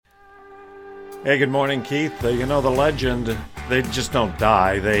Hey, good morning, Keith. You know, the legend, they just don't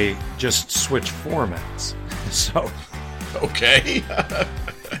die. They just switch formats. So, okay.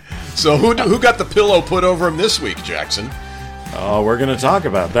 So who got the pillow put over him this week, Jackson? Oh, we're going to talk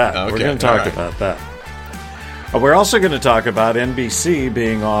about that. Okay, we're going to talk about that. We're also going to talk about NBC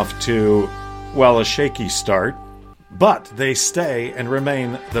being off to, well, a shaky start, but they stay and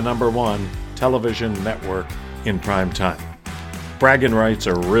remain the number one television network in prime time. Bragging rights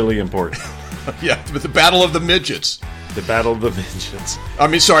are really important. Yeah, the Battle of the Midgets. The Battle of the Midgets.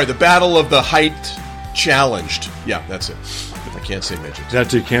 The Battle of the Height Challenged. Yeah, that's it. I can't say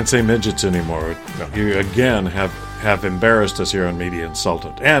midgets. You can't say midgets anymore. No. You, again, have embarrassed us here on Media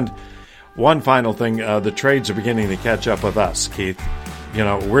Insultant. And one final thing, the trades are beginning to catch up with us, Keith. You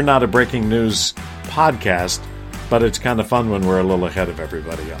know, we're not a breaking news podcast, but it's kind of fun when we're a little ahead of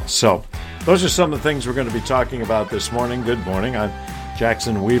everybody else. So those are some of the things we're going to be talking about this morning. Good morning. I'm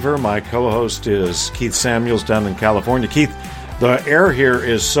Jackson Weaver. My co-host is Keith Samuels down in California. Keith, the air here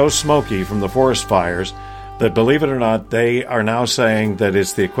is so smoky from the forest fires that, believe it or not, they are now saying that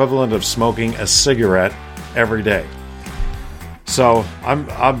it's the equivalent of smoking a cigarette every day. So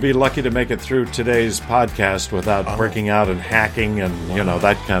I'll be lucky to make it through today's podcast without breaking out and hacking and,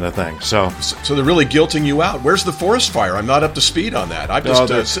 that kind of thing. So they're really guilting you out. Where's the forest fire? I'm not up to speed on that. I've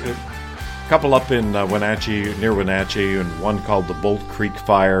just... a couple up in Wenatchee, near Wenatchee, and one called the Bolt Creek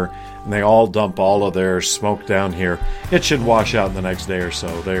Fire, and they all dump all of their smoke down here. It should wash out in the next day or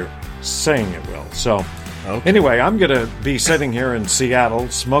so. They're saying it will. So Anyway, I'm going to be sitting here in Seattle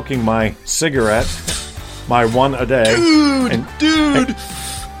smoking my cigarette, my one a day. Dude!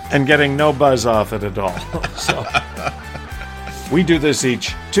 And getting no buzz off it at all. So we do this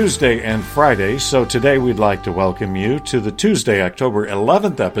each Tuesday and Friday, so today we'd like to welcome you to the Tuesday, October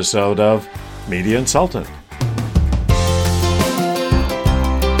 11th episode of Media Insultant.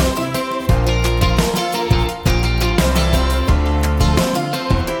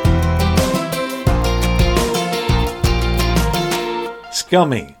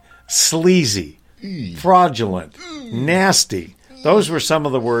 Scummy, sleazy, fraudulent, nasty. Those were some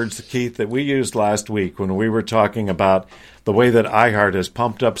of the words, Keith, that we used last week when we were talking about the way that iHeart has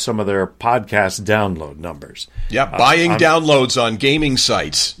pumped up some of their podcast download numbers. Yeah, buying downloads on gaming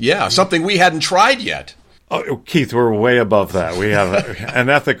sites. Yeah, something we hadn't tried yet. Oh, Keith, we're way above that. We have an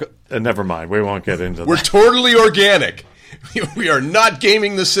ethical... never mind, we won't get into that. We're totally organic. We are not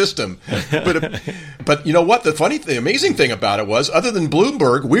gaming the system. But you know what? The amazing thing about it was, other than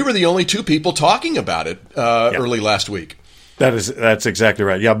Bloomberg, we were the only two people talking about it early last week. That's exactly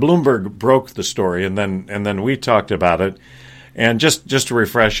right. Yeah, Bloomberg broke the story, and then we talked about it. And just to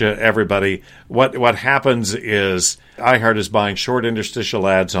refresh everybody, what happens is iHeart is buying short interstitial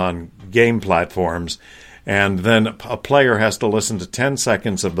ads on game platforms, and then a player has to listen to 10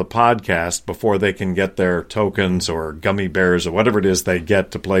 seconds of the podcast before they can get their tokens or gummy bears or whatever it is they get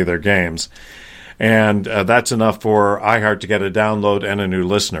to play their games. And that's enough for iHeart to get a download and a new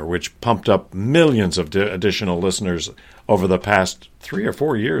listener, which pumped up millions of additional listeners over the past 3 or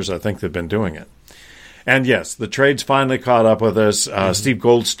 4 years. I think they've been doing it. And yes, the trade's finally caught up with us. Steve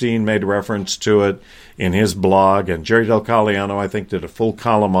Goldstein made reference to it in his blog, and Jerry Del Cagliano, I think, did a full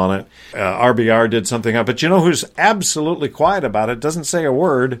column on it. RBR did something up. But you know who's absolutely quiet about it? Doesn't say a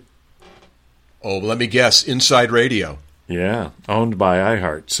word. Oh, let me guess. Inside Radio. Yeah, owned by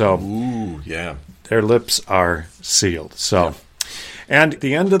iHeart. So, ooh, yeah. Their lips are sealed. So, and at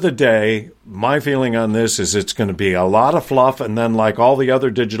the end of the day, my feeling on this is it's going to be a lot of fluff, and then like all the other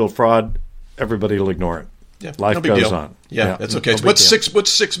digital fraud, everybody will ignore it. Yeah, life no big goes deal. on. Yeah, that's okay. So what's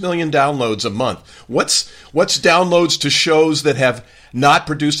 6 million downloads a month? What's downloads to shows that have not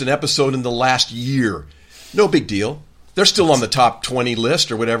produced an episode in the last year? No big deal. They're still on the top 20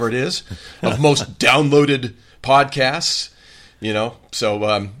 list or whatever it is of most downloaded podcasts.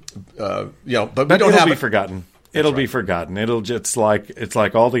 So but we don't have it. Forgotten. It'll be forgotten. It's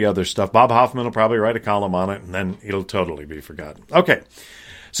like all the other stuff. Bob Hoffman will probably write a column on it, and then it'll totally be forgotten. Okay.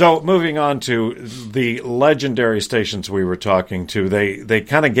 So moving on to the legendary stations we were talking to, they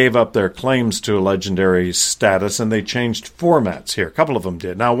kind of gave up their claims to a legendary status, and they changed formats here. A couple of them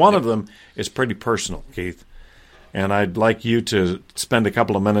did. Now, one of them is pretty personal, Keith, and I'd like you to spend a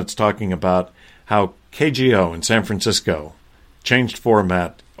couple of minutes talking about how KGO in San Francisco changed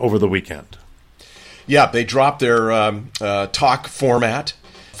format over the weekend. Yeah, they dropped their talk format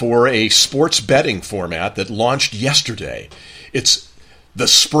for a sports betting format that launched yesterday. It's The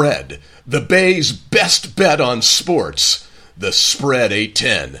Spread, the Bay's best bet on sports. The Spread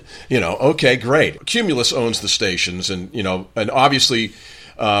 810. Okay, great. Cumulus owns the stations, and obviously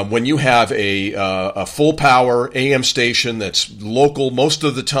when you have a full power AM station that's local most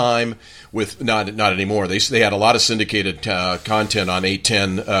of the time, with not anymore. They had a lot of syndicated content on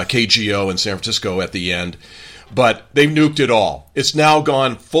 810 KGO in San Francisco at the end, but they've nuked it all. It's now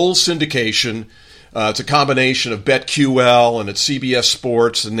gone full syndication. It's a combination of BetQL and it's CBS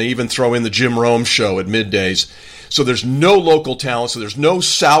Sports, and they even throw in the Jim Rome show at middays. So there's no local talent, so there's no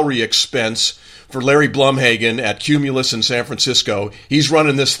salary expense for Larry Blumhagen at Cumulus in San Francisco. He's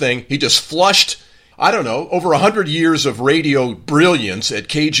running this thing. He just flushed, I don't know, over 100 years of radio brilliance at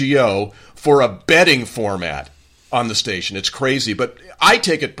KGO for a betting format on the station. It's crazy, but I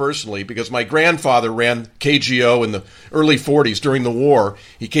take it personally because my grandfather ran KGO in the early 40s during the war.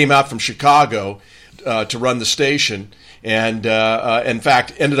 He came out from Chicago to run the station, and in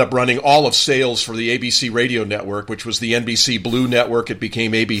fact ended up running all of sales for the ABC radio network, which was the NBC Blue network. It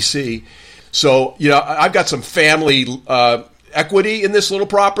became ABC. So, I've got some family equity in this little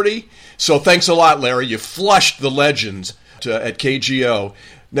property. So thanks a lot, Larry. You flushed the legends at KGO.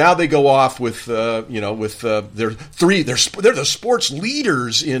 Now they go off with, they're the sports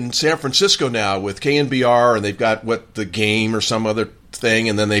leaders in San Francisco now with KNBR, and they've got the game or some other thing,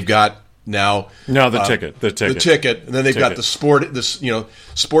 and then they've got now the ticket, and then they've got the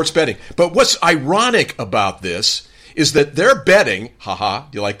sports betting. But what's ironic about this is that they're betting, do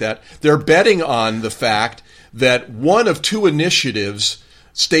you like that? They're betting on the fact that one of two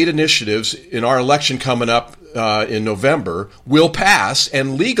state initiatives in our election coming up in November will pass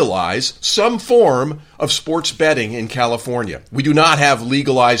and legalize some form of sports betting in California. We do not have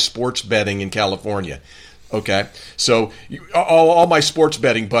legalized sports betting in California. Okay, so all my sports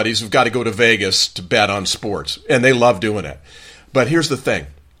betting buddies have got to go to Vegas to bet on sports, and they love doing it. But here's the thing.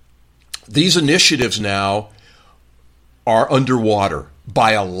 These initiatives now are underwater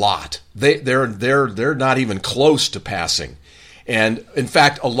by a lot. They're not even close to passing. And in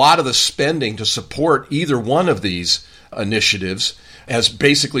fact, a lot of the spending to support either one of these initiatives has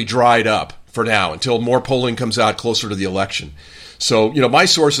basically dried up for now until more polling comes out closer to the election. So, my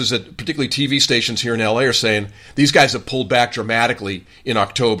sources at particularly TV stations here in LA are saying these guys have pulled back dramatically in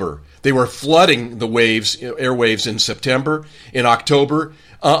October. They were flooding the airwaves in September. In October,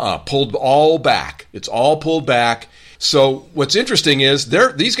 pulled all back. It's all pulled back. So what's interesting is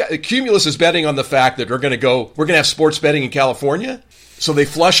these guys, Cumulus is betting on the fact that we're going to have sports betting in California. So they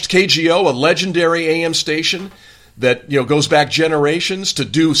flushed KGO, a legendary AM station that goes back generations, to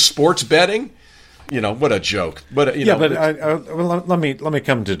do sports betting. What a joke. But let me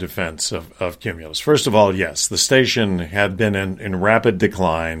come to defense of Cumulus. First of all, yes, the station had been in rapid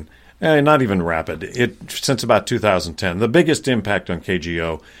decline. Not even rapid. Since about 2010. The biggest impact on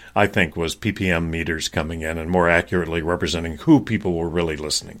KGO, I think, was PPM meters coming in and more accurately representing who people were really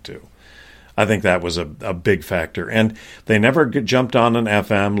listening to. I think that was a big factor. And they never jumped on an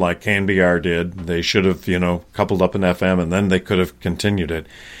FM like KNBR did. They should have, coupled up an FM, and then they could have continued it.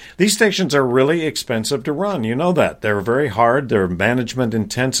 These stations are really expensive to run. You know that. They're very hard. They're management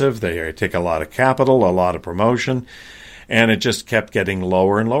intensive. They take a lot of capital, a lot of promotion. And it just kept getting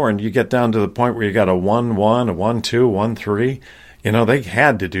lower and lower. And you get down to the point where you got a 1-1, a 1-2, 1-3. They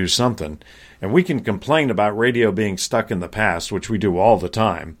had to do something. And we can complain about radio being stuck in the past, which we do all the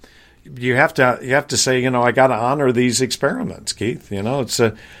time. You have to say, I got to honor these experiments, Keith. It's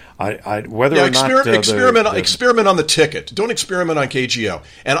experiment on the ticket. Don't experiment on KGO.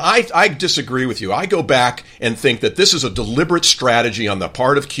 And I disagree with you. I go back and think that this is a deliberate strategy on the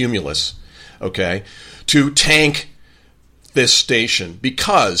part of Cumulus, okay, to tank this station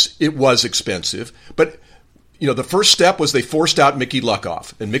because it was expensive. But the first step was they forced out Mickey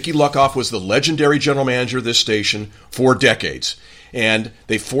Luckoff, and Mickey Luckoff was the legendary general manager of this station for decades, and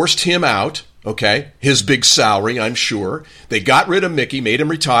they forced him out. Okay, his big salary, I'm sure. They got rid of Mickey, made him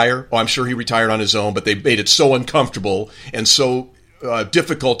retire. I'm sure he retired on his own, but they made it so uncomfortable and so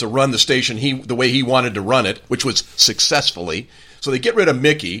difficult to run the station the way he wanted to run it, which was successfully. So they get rid of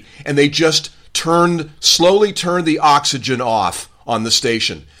Mickey, and they just slowly turned the oxygen off on the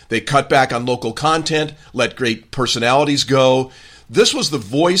station. They cut back on local content, let great personalities go. This was the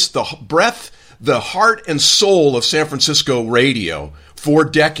voice, the breath, the heart and soul of San Francisco radio for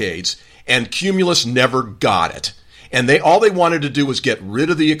decades, and Cumulus never got it. And all they wanted to do was get rid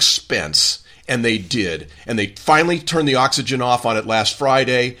of the expense. And they did, and they finally turned the oxygen off on it last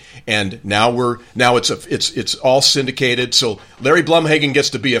Friday, and now it's all syndicated. So Larry Blumhagen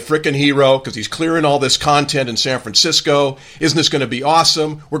gets to be a frickin' hero because he's clearing all this content in San Francisco. Isn't this going to be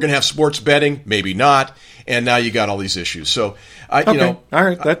awesome? We're going to have sports betting, maybe not, and now you got all these issues. So all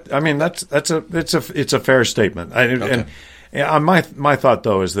right, it's a fair statement. My thought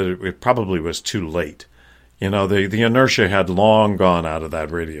though is that it probably was too late. You know, the inertia had long gone out of that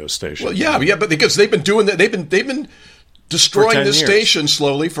radio station. Well, yeah, but because they've been doing that, they've been destroying this station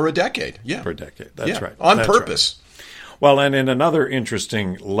slowly for a decade. Yeah, for a decade. That's right. On purpose. Right. Well, and in another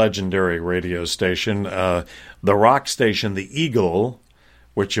interesting, legendary radio station, the rock station, the Eagle,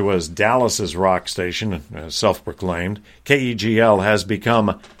 which was Dallas's rock station, self-proclaimed, KEGL has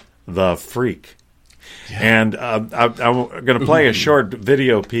become the Freak. Yeah. And I'm going to play a short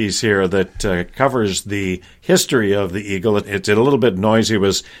video piece here that covers the history of the Eagle. It's a little bit noisy. It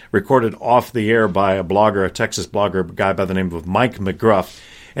was recorded off the air by a Texas blogger, a guy by the name of Mike McGruff.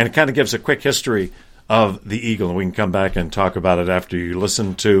 And it kind of gives a quick history of the Eagle. And we can come back and talk about it after you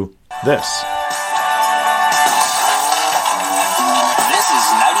listen to this. This is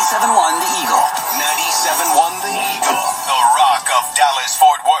 97.1 The Eagle. 97.1 The Eagle, the rock of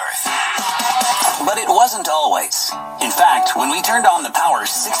Dallas-Fort Worth. But it wasn't always. In fact, when we turned on the power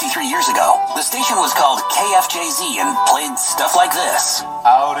 63 years ago, the station was called KFJZ and played stuff like this.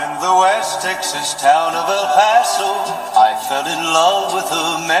 Out in the West Texas town of El Paso, I fell in love with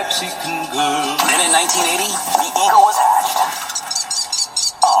a Mexican girl. Then in 1980, the Eagle was hatched.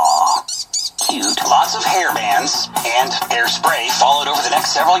 Aww. Cute. Lots of hair bands and hairspray followed over the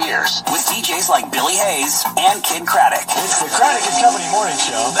next several years with DJs like Billy Hayes and Kid Craddock. It's the Craddock and Company Morning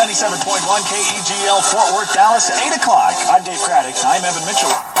Show, 97.1 KEGL Fort Worth, Dallas at 8 o'clock. I'm Dave Craddock. I'm Evan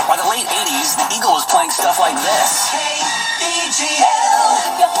Mitchell. By the late 80s, the Eagle was playing stuff like this. KEGL.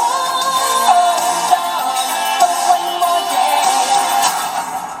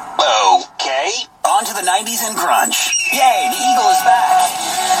 Okay. On to the 90s and grunge. Yay, the Eagle is back.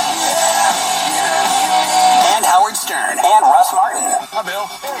 And Howard Stern and Russ Martin. Hi, Bill.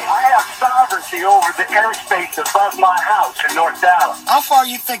 I have sovereignty over the airspace above my house in North Dallas. How far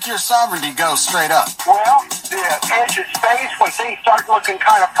you think your sovereignty goes straight up? Well, the edge of space, when things start looking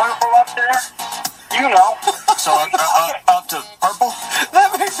kind of purple up there, you know. So up to purple?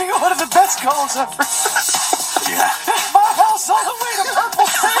 That makes me one of the best calls ever. Yeah. My house all the way to purple.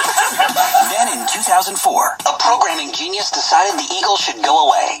 Then in 2004, a programming genius decided the Eagle should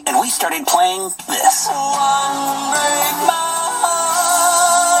go away, and we started playing this.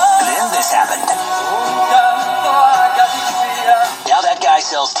 Then this happened. Now that guy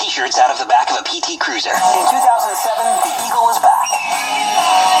sells t-shirts out of the back of a PT Cruiser. In 2007, the Eagle was back.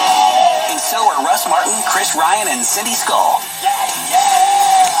 And so are Russ Martin, Chris Ryan, and Cindy Skull.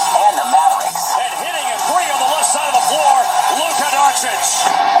 And the Mavericks. And hitting a three on the left side of the floor, Luka Doncic.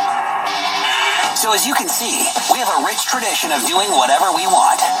 So as you can see, we have a rich tradition of doing whatever we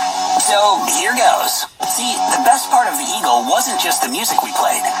want. So here goes. See, the best part of the Eagle wasn't just the music we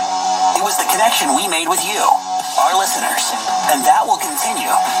played. It was the connection we made with you, our listeners. And that will continue.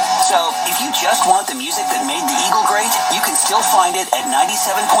 So if you just want the music that made the Eagle great, you can still find it at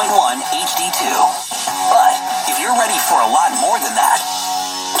 97.1 HD2. But if you're ready for a lot more than that,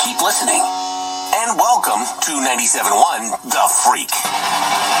 keep listening. And welcome to 97.1 The Freak,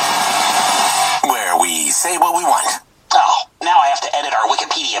 where we say what we want. Oh, now I have to edit our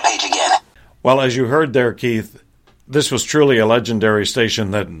Wikipedia page again. Well, as you heard there, Keith, this was truly a legendary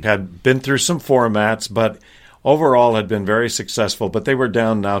station that had been through some formats, but overall had been very successful. But they were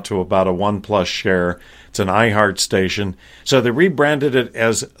down now to about a 1+ share. It's an iHeart station. So they rebranded it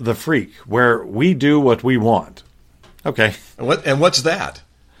as The Freak, where we do what we want. Okay. And what's that?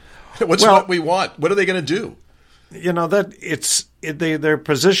 What we want? What are they going to do? You know, they're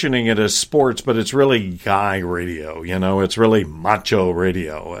positioning it as sports, but it's really guy radio. You know, it's really macho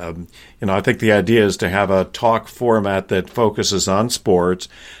radio. I think the idea is to have a talk format that focuses on sports,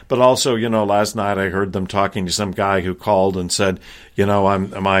 but also, last night I heard them talking to some guy who called and said,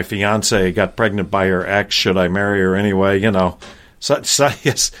 my fiance got pregnant by her ex. Should I marry her anyway? Suddenly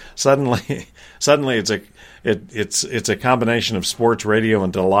it's a combination of sports radio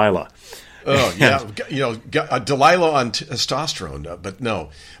and Delilah. Oh, yeah. Delilah on testosterone,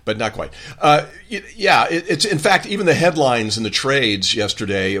 but not quite. It's in fact, even the headlines in the trades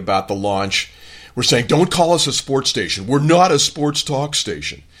yesterday about the launch were saying, don't call us a sports station. We're not a sports talk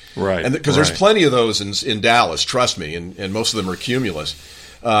station. Right. And because there's plenty of those in Dallas, trust me, and most of them are cumulus.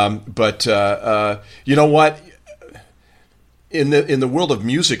 But you know what? In the world of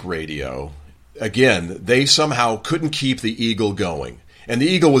music radio, again, they somehow couldn't keep the Eagle going. And the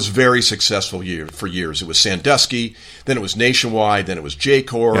Eagle was very successful for years. It was Sandusky, then it was Nationwide, then it was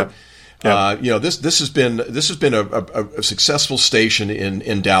J-Corps. Yep. This has been a successful station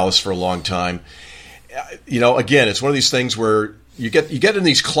in Dallas for a long time. Again, it's one of these things where you get in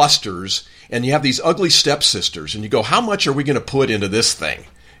these clusters and you have these ugly stepsisters, and you go, how much are we going to put into this thing?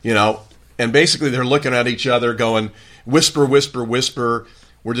 And basically they're looking at each other, going, whisper, whisper, whisper.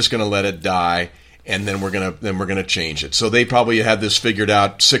 We're just going to let it die. and then we're gonna change it. So they probably had this figured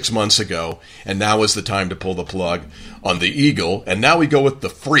out 6 months ago, and now is the time to pull the plug on the Eagle. And now we go with the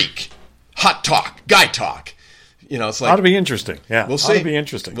Freak, hot talk, guy talk. It's like ought to be interesting. Yeah, we'll see. Ought to be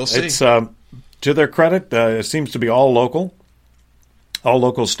interesting. We'll see. It's to their credit, it seems to be all local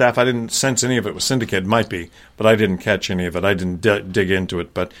staff. I didn't sense any of it was syndicated. Might be, but I didn't catch any of it. I didn't dig into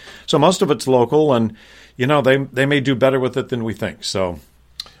it. But so most of it's local, and they may do better with it than we think. So.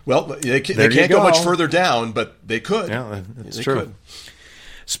 Well, they can't go much further down, but they could. Yeah, that's true. Could.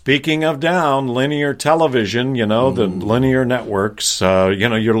 Speaking of down, linear television, the linear networks,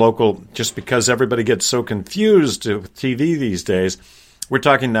 your local, just because everybody gets so confused with TV these days, we're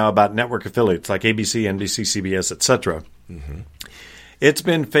talking now about network affiliates like ABC, NBC, CBS, etc. Mm-hmm. It's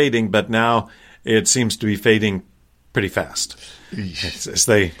been fading, but now it seems to be fading pretty fast. As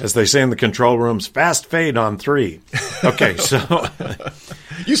they say in the control rooms, fast fade on 3. Okay, so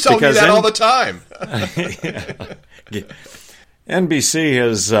you tell me that all the time. Yeah. NBC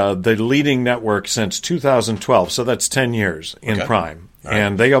is the leading network since 2012, so that's 10 years in prime, right.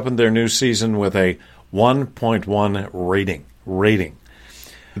 And they opened their new season with a 1.1 rating.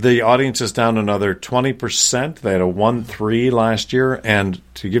 The audience is down another 20%. They had a 1.3 last year, and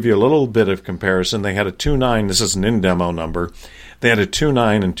to give you a little bit of comparison, they had a 2.9. This is an in-demo number. They had a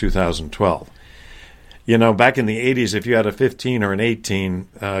 2.9 in 2012. Back in the 80s, if you had a 15 or an 18,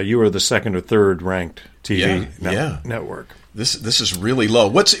 you were the second or third ranked TV network. This is really low.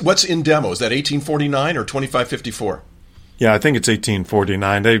 What's in demo? Is that 1849 or 2554? Yeah, I think it's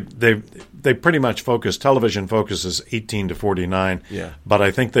 1849. They pretty much television focuses 18 to 49. Yeah. But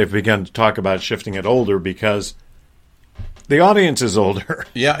I think they've begun to talk about shifting it older because the audience is older.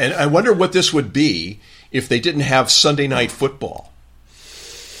 Yeah, and I wonder what this would be if they didn't have Sunday Night Football.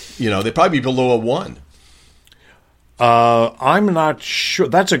 They'd probably be below a 1. I'm not sure.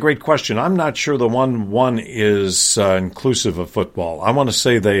 That's a great question. I'm not sure the 1.1 is inclusive of football. I want to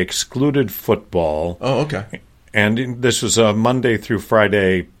say they excluded football. Oh, okay. And this was a Monday through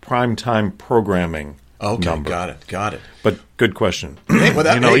Friday primetime programming number. Got it. But good question. Hey,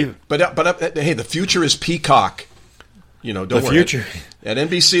 the future is Peacock. Don't worry. Future. At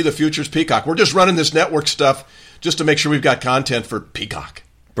NBC, the future is Peacock. We're just running this network stuff just to make sure we've got content for Peacock.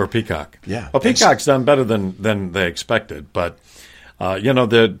 For Peacock. Yeah. Well, Peacock's done better than they expected, but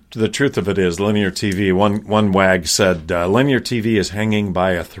the truth of it is linear TV. One wag said linear TV is hanging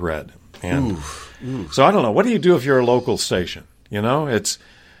by a thread, and so I don't know. What do you do if you're a local station? This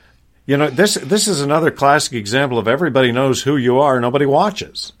is another classic example of everybody knows who you are, nobody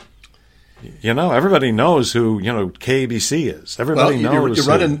watches. Everybody knows who KABC is. Everybody knows.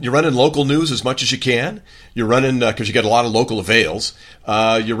 You're running local news as much as you can. You're running because you get a lot of local avails.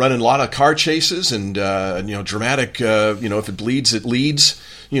 You're running a lot of car chases and dramatic. If it bleeds, it leads.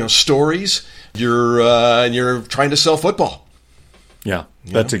 Stories. You're trying to sell football. Yeah,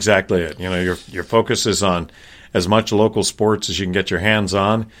 that's exactly it. Your focus is on as much local sports as you can get your hands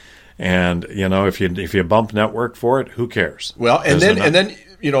on, and if you bump network for it, who cares? Well, and then.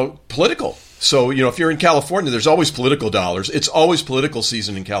 Political. So, if you're in California, there's always political dollars. It's always political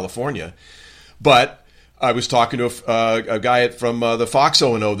season in California. But I was talking to a guy from the Fox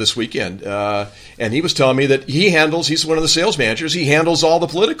O&O this weekend, and he was telling me that he's one of the sales managers. He handles all the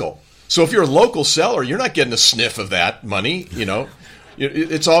political. So if you're a local seller, you're not getting a sniff of that money.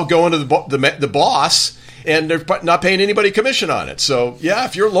 It's all going to the boss, and they're not paying anybody commission on it. So, yeah,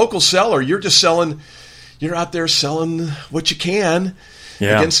 if you're a local seller, you're out there selling what you can.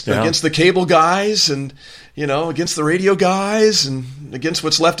 Against the cable guys and, against the radio guys and against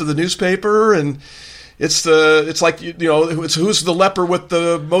what's left of the newspaper. And it's like who's the leper with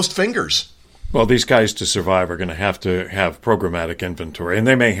the most fingers? Well, these guys to survive are going to have programmatic inventory, and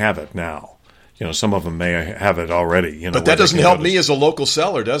they may have it now. Some of them may have it already. But that doesn't help me as a local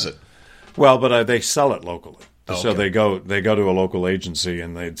seller, does it? Well, but they sell it locally. Oh, okay. So they go to a local agency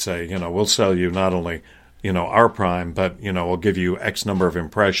and they'd say, we'll sell you not only our prime, but, we'll give you X number of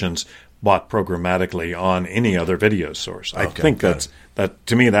impressions bought programmatically on any other video source. I think that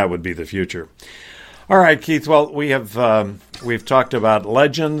to me, that would be the future. All right, Keith. Well, we've talked about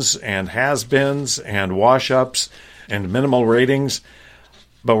legends and has-beens and wash-ups and minimal ratings,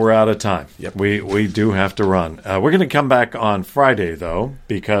 but we're out of time. Yep. We do have to run. We're going to come back on Friday, though,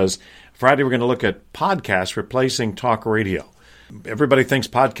 because Friday we're going to look at podcasts replacing talk radio. Everybody thinks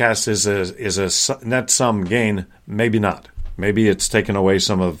podcast is a net sum gain. Maybe not. Maybe it's taken away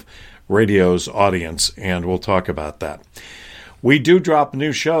some of radio's audience, and we'll talk about that. We do drop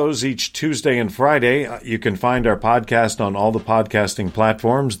new shows each Tuesday and Friday. You can find our podcast on all the podcasting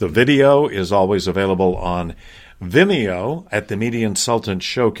platforms. The video is always available on Vimeo at the Media Consultant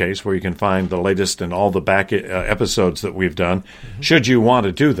Showcase, where you can find the latest and all the back episodes that we've done, should you want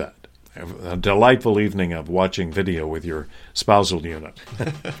to do that. A delightful evening of watching video with your spousal unit.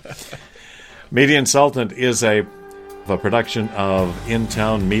 Media Consultant is a production of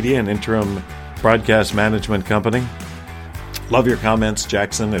In-Town Media, an interim broadcast management company. Love your comments,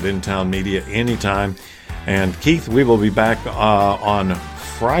 Jackson at In-Town Media, anytime. And Keith, we will be back on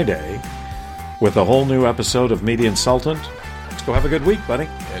Friday with a whole new episode of Media Consultant. Let's go have a good week, buddy.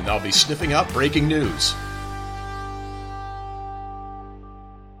 And I'll be sniffing out breaking news.